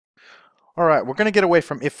All right, we're going to get away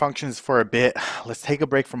from if functions for a bit. Let's take a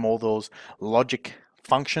break from all those logic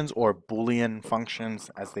functions or Boolean functions,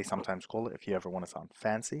 as they sometimes call it, if you ever want to sound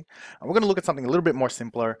fancy. And we're going to look at something a little bit more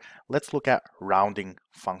simpler. Let's look at rounding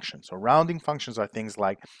functions. So rounding functions are things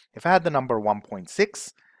like if I had the number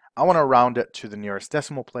 1.6, I want to round it to the nearest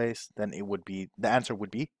decimal place, then the answer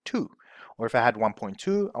would be 2. Or if I had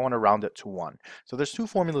 1.2, I want to round it to 1. So there's two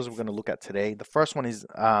formulas we're going to look at today. The first one is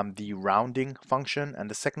the rounding function, and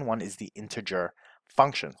the second one is the integer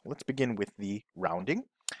function. Let's begin with the rounding.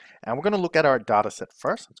 And we're going to look at our data set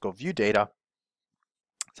first. Let's go view data.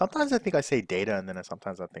 Sometimes I think I say data, and then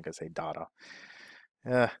sometimes I think I say data.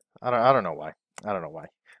 Yeah, I don't know why. I don't know why.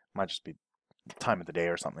 Might just be time of the day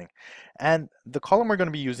or something. And the column we're going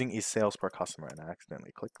to be using is sales per customer, and I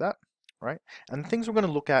accidentally clicked that, right? And the things we're going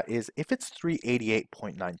to look at is if it's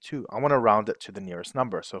 388.92, I want to round it to the nearest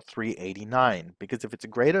number, so 389, because if it's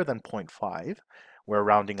greater than 0.5, we're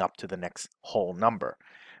rounding up to the next whole number.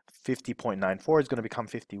 50.94 is going to become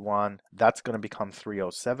 51, that's going to become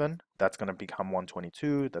 307, that's going to become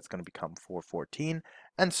 122, that's going to become 414,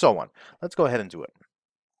 and so on. Let's go ahead and do it.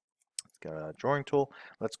 Get a drawing tool.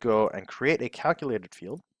 Let's go and create a calculated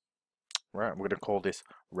field. Right, we're going to call this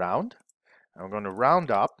round. And we're going to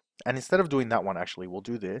round up. And instead of doing that one, actually, we'll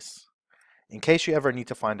do this. In case you ever need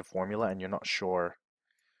to find a formula and you're not sure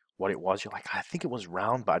what it was, you're like, I think it was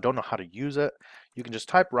round, but I don't know how to use it. You can just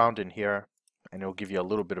type round in here and it'll give you a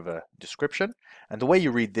little bit of a description. And the way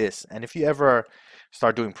you read this, and if you ever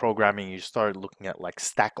start doing programming, you start looking at like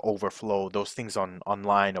Stack Overflow, those things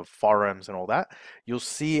online of forums and all that, you'll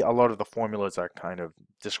see a lot of the formulas are kind of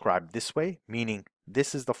described this way, meaning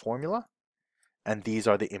this is the formula and these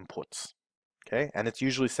are the inputs. Okay, and it's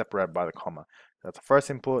usually separated by the comma. That's the first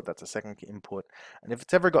input, that's the second input. And if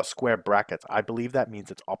it's ever got square brackets, I believe that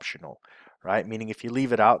means it's optional, right? Meaning if you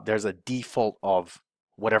leave it out, there's a default of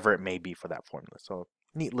whatever it may be for that formula. So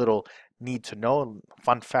neat little need to know,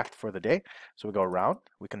 fun fact for the day. So we go around,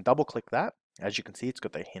 we can double click that. As you can see, it's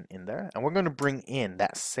got the hint in there. And we're going to bring in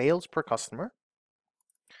that sales per customer,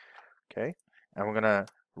 okay? And we're going to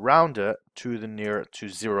round it to to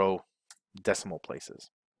 0 decimal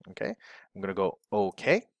places, okay? I'm going to go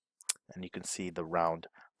OK, and you can see the round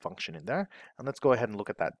function in there. And let's go ahead and look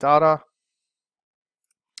at that data.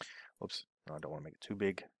 Oops, no, I don't want to make it too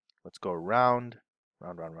big. Let's go round,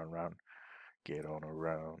 round, get on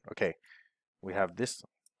around. Okay, we have this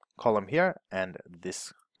column here and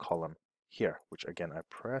this column here, which again I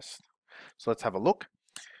pressed. So let's have a look.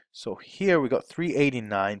 So here we got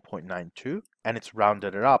 389.92 and it's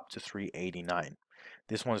rounded it up to 389.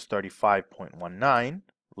 This one's 35.19,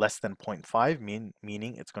 less than 0.5,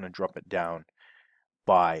 meaning it's going to drop it down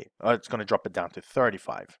by, it's going to drop it down to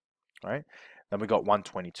 35, right? Then we got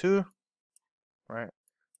 122, right?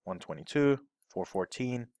 122,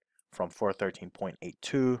 414 from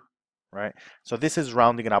 413.82, right? So this is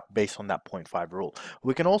rounding it up based on that 0.5 rule.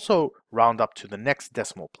 We can also round up to the next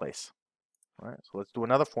decimal place, right? So let's do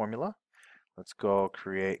another formula. Let's go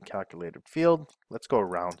create calculated field. Let's go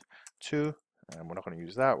round to, and we're not going to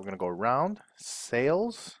use that. We're going to go round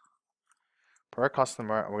sales per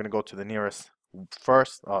customer, and we're going to go to the nearest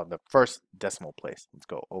the first decimal place. Let's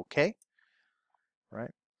go OK,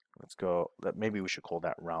 right? Let's go, maybe we should call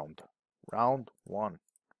that round. Round one,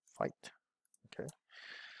 fight. Okay,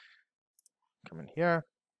 come in here,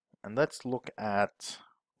 and let's look at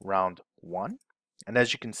round one. And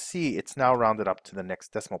as you can see, it's now rounded up to the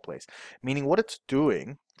next decimal place, meaning what it's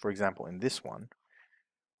doing, for example, in this one,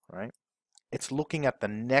 right? It's looking at the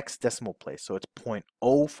next decimal place, so it's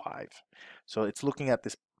 0.05. So it's looking at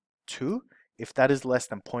this 2. If that is less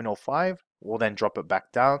than 0.05, we'll then drop it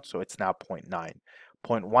back down, so it's now 0.9.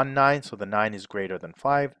 0.19, so the 9 is greater than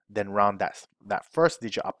 5, then round that first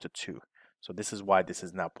digit up to 2. So this is why this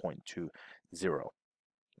is now 0.20.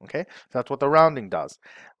 Okay, so that's what the rounding does.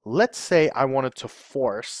 Let's say I wanted to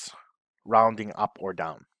force rounding up or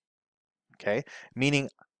down. Okay, meaning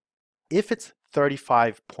if it's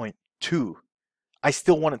 35.2, I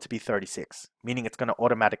still want it to be 36, meaning it's going to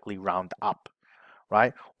automatically round up,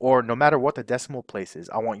 right? Or no matter what the decimal place is,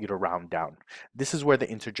 I want you to round down. This is where the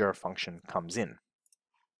integer function comes in.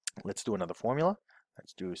 Let's do another formula.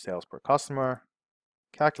 Let's do sales per customer,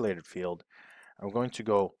 calculated field. I'm going to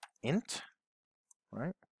go int,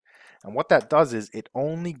 right? And what that does is it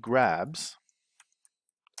only grabs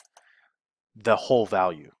the whole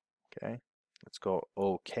value, okay? Let's go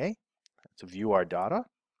OK. Let's view our data.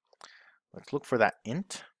 Let's look for that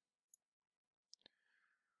int.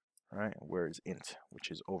 All right, where is int? Which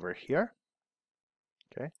is over here,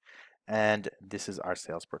 okay? And this is our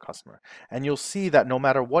sales per customer. And you'll see that no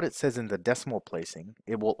matter what it says in the decimal placing,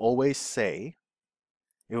 it will always say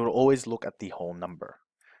it will always look at the whole number.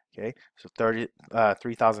 Okay, so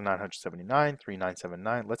 3,979,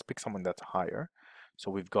 3,979. Let's pick something that's higher.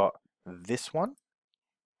 So we've got this one,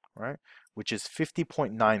 right? Which is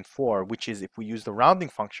 50.94, which is, if we use the rounding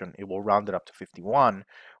function, it will round it up to 51,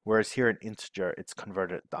 whereas here in integer, it's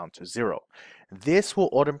converted down to 0. This will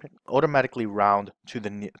automatically round to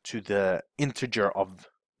the integer of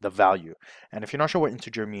the value. And if you're not sure what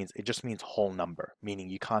integer means, it just means whole number, meaning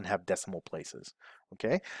you can't have decimal places.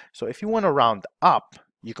 Okay, so if you want to round up,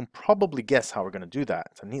 you can probably guess how we're going to do that.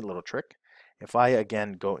 It's a neat little trick. If I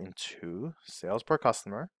again go into sales per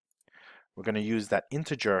customer, we're going to use that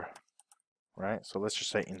integer, right? So let's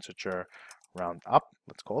just say integer round up,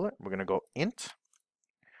 let's call it. We're going to go int,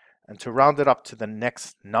 and to round it up to the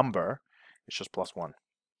next number, it's just +1.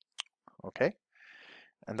 Okay,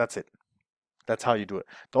 and that's it. That's how you do it.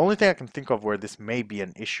 The only thing I can think of where this may be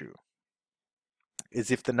an issue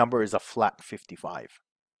is if the number is a flat 55,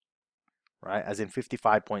 right? As in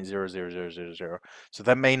 55.00000. So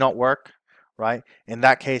that may not work, right? In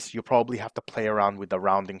that case, you probably have to play around with the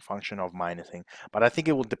rounding function of minusing, but I think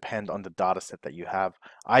it will depend on the data set that you have.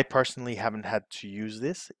 I personally haven't had to use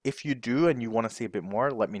this. If you do and you want to see a bit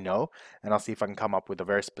more, let me know, and I'll see if I can come up with a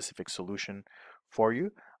very specific solution for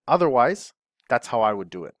you. Otherwise, that's how I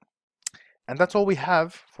would do it. And that's all we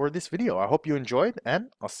have for this video. I hope you enjoyed,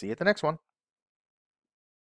 and I'll see you at the next one.